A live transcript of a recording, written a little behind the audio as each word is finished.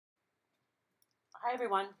Hi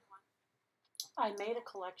everyone. I made a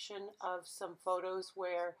collection of some photos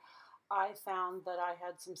where I found that I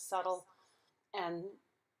had some subtle and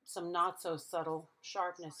some not so subtle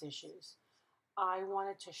sharpness issues. I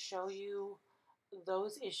wanted to show you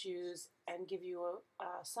those issues and give you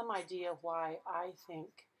some idea of why I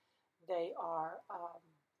think they are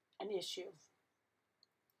an issue.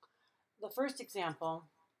 The first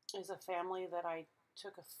example is a family that I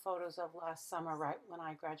took photos of last summer, right when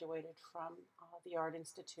I graduated from the Art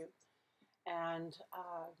Institute. And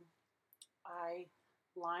I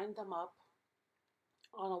lined them up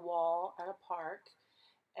on a wall at a park.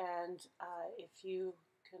 And if you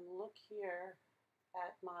can look here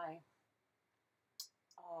at my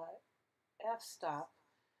f-stop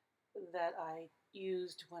that I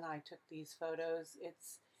used when I took these photos,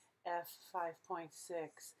 it's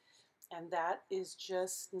f5.6, and that is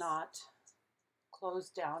just not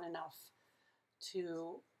closed down enough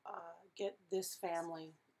to get this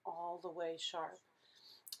family all the way sharp.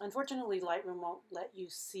 Unfortunately, Lightroom won't let you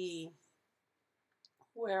see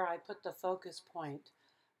where I put the focus point,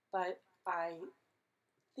 but I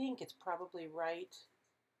think it's probably right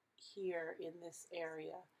here in this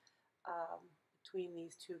area between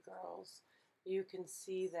these two girls. You can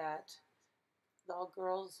see that the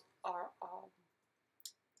girls' eyes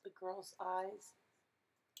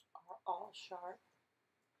are all sharp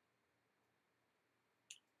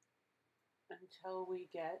until we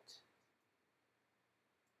get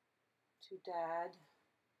to Dad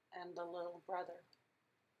and the little brother.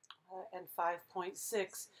 And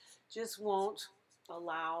 5.6 just won't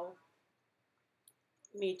allow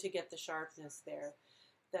me to get the sharpness there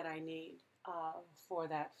that I need for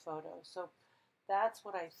that photo. So that's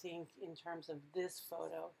what I think in terms of this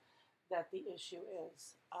photo that the issue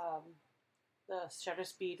is. The shutter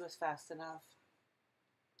speed was fast enough.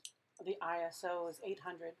 The ISO is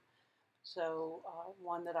 800. So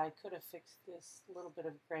one that I could have fixed this little bit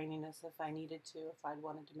of graininess if I needed to, if I'd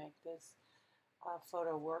wanted to make this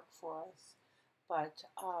photo work for us. But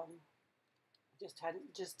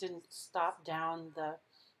just didn't stop down the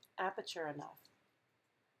aperture enough.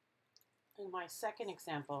 In my second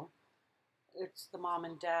example, it's the mom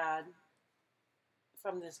and dad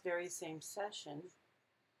from this very same session,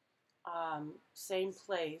 same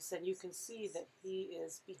place, and you can see that he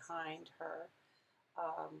is behind her.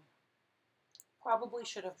 Probably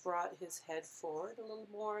should have brought his head forward a little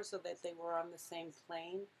more so that they were on the same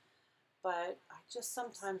plane, but I just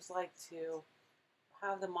sometimes like to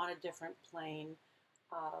have them on a different plane.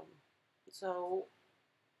 So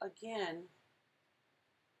again,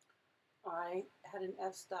 I had an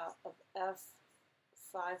f-stop of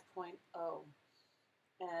f5.0,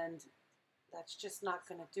 and that's just not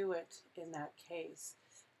going to do it in that case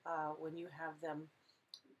when you have them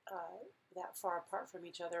that far apart from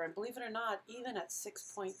each other. And believe it or not, even at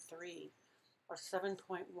 6.3 or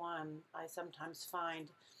 7.1, I sometimes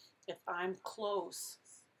find if I'm close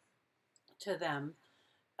to them,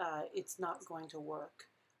 it's not going to work.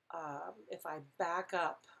 If I back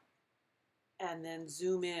up and then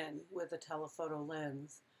zoom in with a telephoto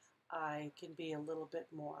lens, I can be a little bit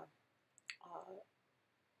more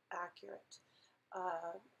accurate.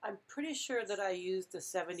 I'm pretty sure that I used the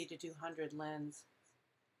 70 to 200 lens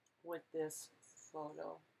with this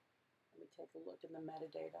photo. Let me take a look in the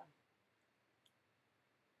metadata.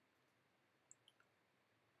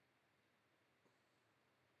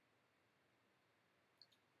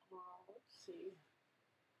 Let's see.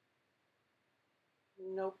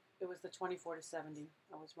 Nope, it was the 24 to 70.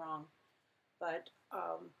 I was wrong. But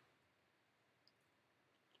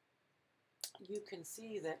you can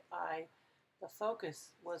see that the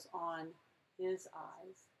focus was on his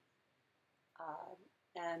eyes,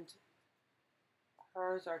 and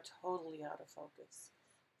hers are totally out of focus.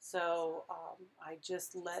 So I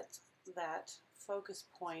just let that focus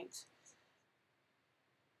point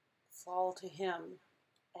fall to him,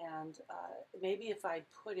 and maybe if I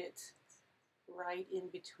put it right in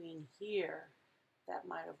between here, that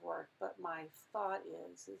might have worked. But my thought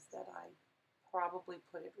is that I probably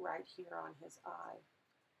put it right here on his eye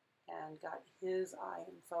and got his eye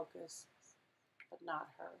in focus, but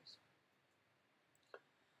not hers.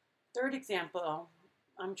 Third example,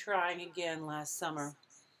 I'm trying again last summer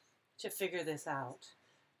to figure this out.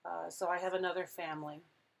 So I have another family,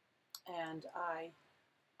 and I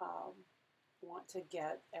want to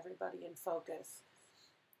get everybody in focus.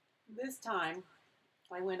 This time,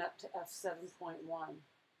 I went up to f7.1,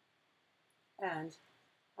 and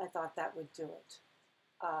I thought that would do it.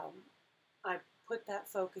 I put that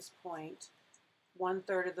focus point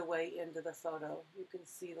 1/3 of the way into the photo. You can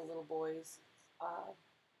see the little boy's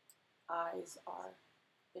eyes are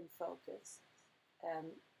in focus.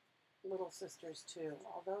 and little sisters too,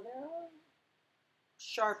 although they're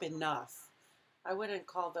sharp enough. I wouldn't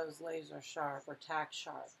call those laser sharp or tack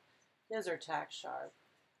sharp. His are tack sharp.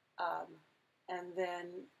 Um, and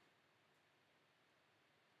then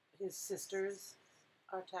his sisters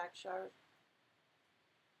are tack sharp.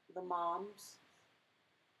 The moms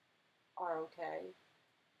are okay,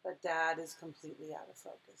 but dad is completely out of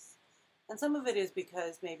focus. And some of it is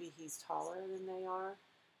because maybe he's taller than they are,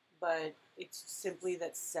 but it's simply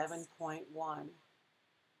that 7.1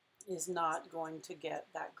 is not going to get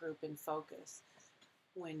that group in focus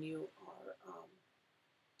when you are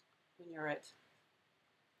when you're at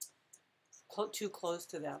too close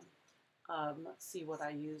to them. Let's see what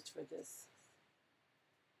I used for this.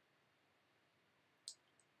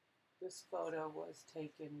 This photo was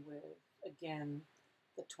taken with, again,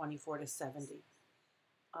 the 24-70.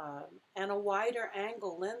 And a wider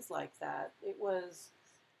angle lens like that, it was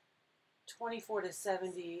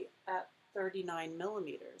 24-70 at 39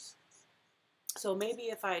 millimeters. So maybe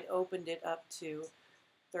if I'd opened it up to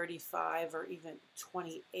 35 or even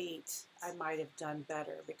 28, I might have done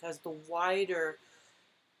better, because the wider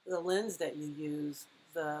the lens that you use,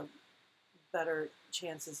 the better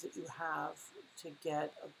chances that you have to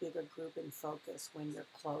get a bigger group in focus when you're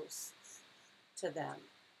close to them.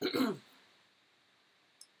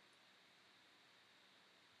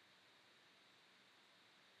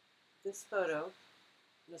 This photo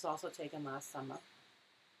was also taken last summer,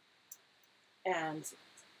 and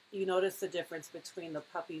you notice the difference between the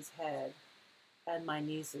puppy's head and my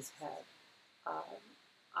niece's head.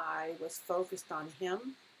 I was focused on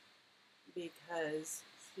him because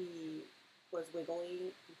he was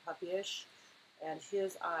wiggly and puppyish, and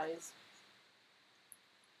his eyes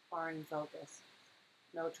are in focus.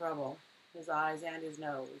 No trouble. His eyes and his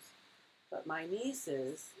nose. But my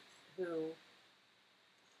nieces, who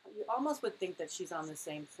you almost would think that she's on the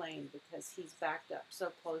same plane because he's backed up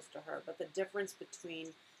so close to her, but the difference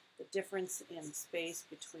in space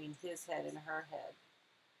between his head and her head,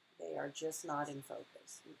 they are just not in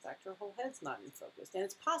focus. In fact, her whole head's not in focus. And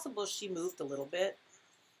it's possible she moved a little bit,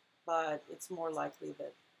 but it's more likely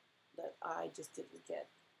that I just didn't get,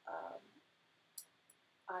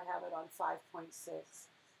 I have it on 5.6.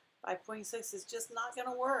 5.6 is just not going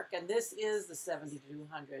to work. And this is the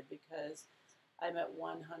 70-200 because I'm at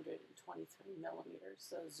 123 millimeters,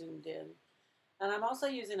 so zoomed in. And I'm also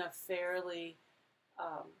using a fairly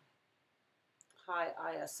high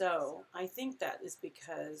ISO. I think that is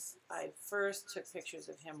because I first took pictures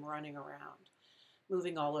of him running around,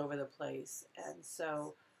 moving all over the place. And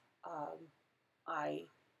so I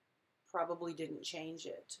probably didn't change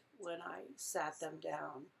it when I sat them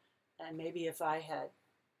down. And maybe if I had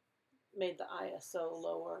made the ISO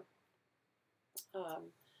lower,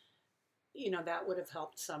 you know, that would have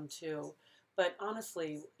helped some too. But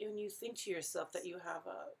honestly, when you think to yourself that you have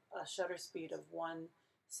a shutter speed of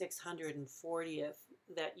 1/640th,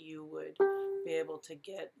 that you would be able to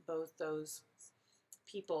get both those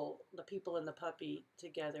people, the people and the puppy,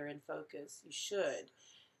 together in focus, you should.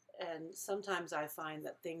 And sometimes I find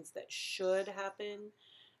that things that should happen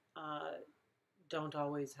don't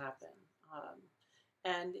always happen.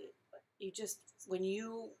 And you just, when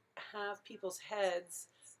you have people's heads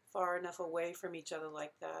far enough away from each other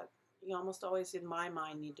like that, you almost always, in my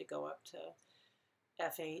mind, need to go up to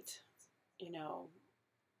f8, you know,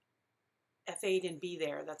 f8 and be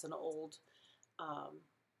there. That's an old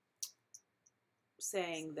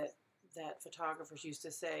saying that photographers used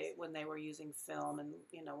to say when they were using film. And,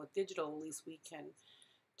 you know, with digital, at least we can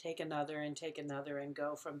take another and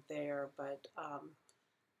go from there. But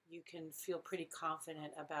you can feel pretty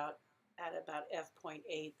confident at about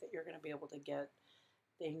f.8 that you're going to be able to get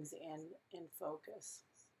things in focus,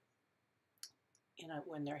 you know,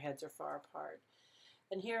 when their heads are far apart.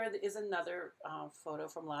 And here is another photo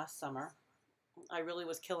from last summer. I really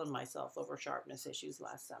was killing myself over sharpness issues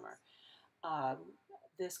last summer.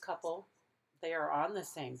 This couple, they are on the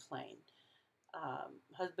same plane.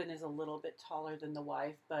 Husband is a little bit taller than the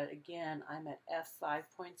wife, but again, I'm at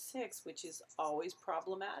f5.6, which is always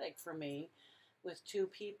problematic for me with two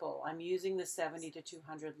people. I'm using the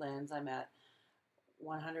 70-200 lens. I'm at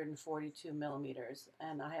 142 millimeters,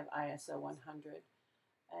 and I have ISO 100,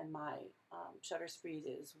 and my shutter speed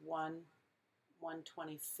is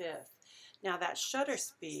 1/125th. Now that shutter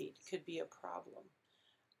speed could be a problem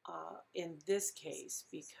in this case,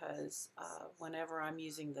 because whenever I'm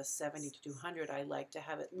using the 70-200, I like to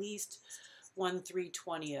have at least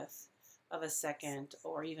 1/320th of a second,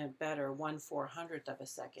 or even better, 1/400th of a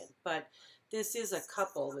second. But this is a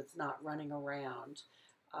couple that's not running around.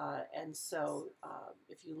 And so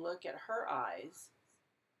if you look at her eyes,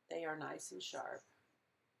 they are nice and sharp.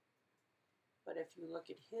 But if you look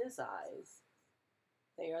at his eyes,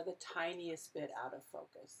 they are the tiniest bit out of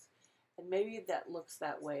focus. And maybe that looks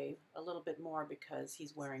that way a little bit more because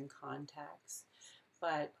he's wearing contacts.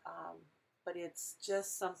 But but it's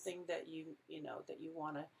just something that you know that you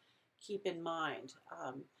want to keep in mind.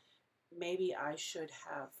 Maybe I should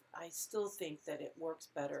have. I still think that it works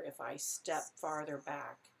better if I step farther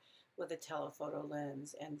back with a telephoto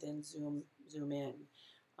lens and then zoom in.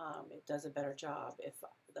 It does a better job. If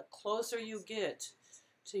the closer you get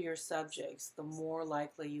to your subjects, the more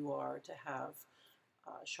likely you are to have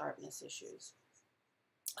sharpness issues.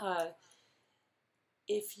 Uh,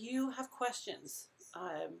 if you have questions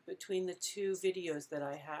between the two videos that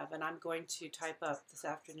I have, and I'm going to type up this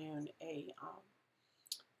afternoon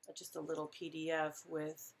just a little PDF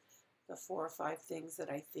with the 4 or 5 things that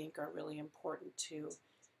I think are really important to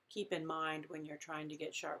keep in mind when you're trying to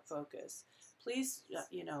get sharp focus. Please,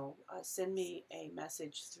 send me a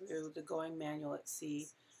message through the Going Manual at Sea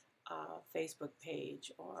Facebook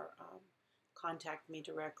page, or contact me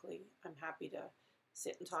directly. I'm happy to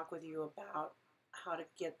sit and talk with you about how to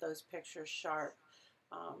get those pictures sharp.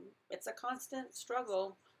 It's a constant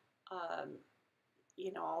struggle.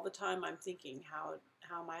 All the time I'm thinking, how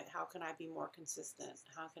can I be more consistent?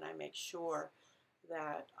 How can I make sure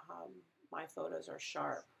that my photos are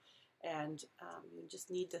sharp? And you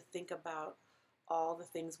just need to think about all the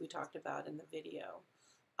things we talked about in the video: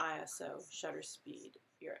 ISO, shutter speed,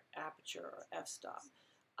 your aperture or f-stop.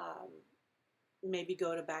 Maybe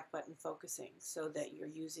go to back button focusing so that you're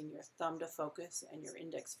using your thumb to focus and your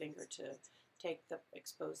index finger to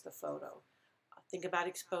expose the photo. Think about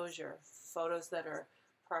exposure. Photos that are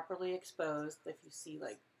properly exposed, if you see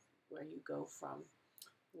like where you go from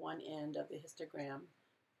one end of the histogram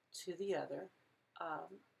to the other,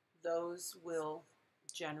 those will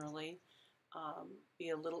generally be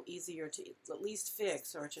a little easier to at least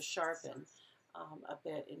fix or to sharpen a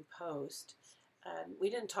bit in post. And we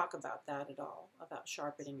didn't talk about that at all, about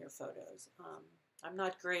sharpening your photos. I'm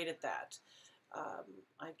not great at that.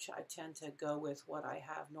 I tend to go with what I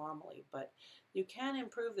have normally, but you can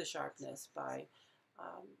improve the sharpness by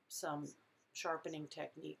some sharpening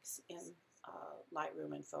techniques in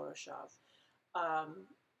Lightroom and Photoshop.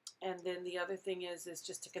 And then the other thing is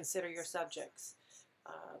just to consider your subjects.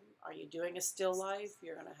 Are you doing a still life?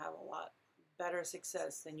 You're going to have a lot better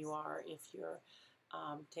success than you are if you're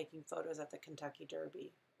taking photos at the Kentucky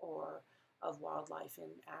Derby, or of wildlife in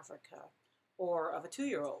Africa, or of a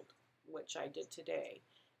 2-year-old, which I did today.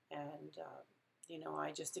 And,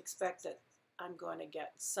 I just expect that I'm going to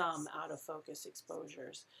get some out of focus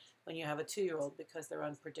exposures when you have a 2-year-old because they're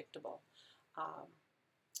unpredictable.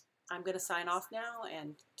 I'm going to sign off now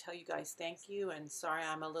and tell you guys thank you, and sorry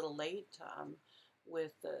I'm a little late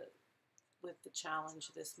with the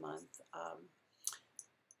challenge this month.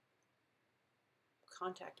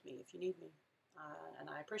 Contact me if you need me, and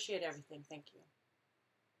I appreciate everything. Thank you.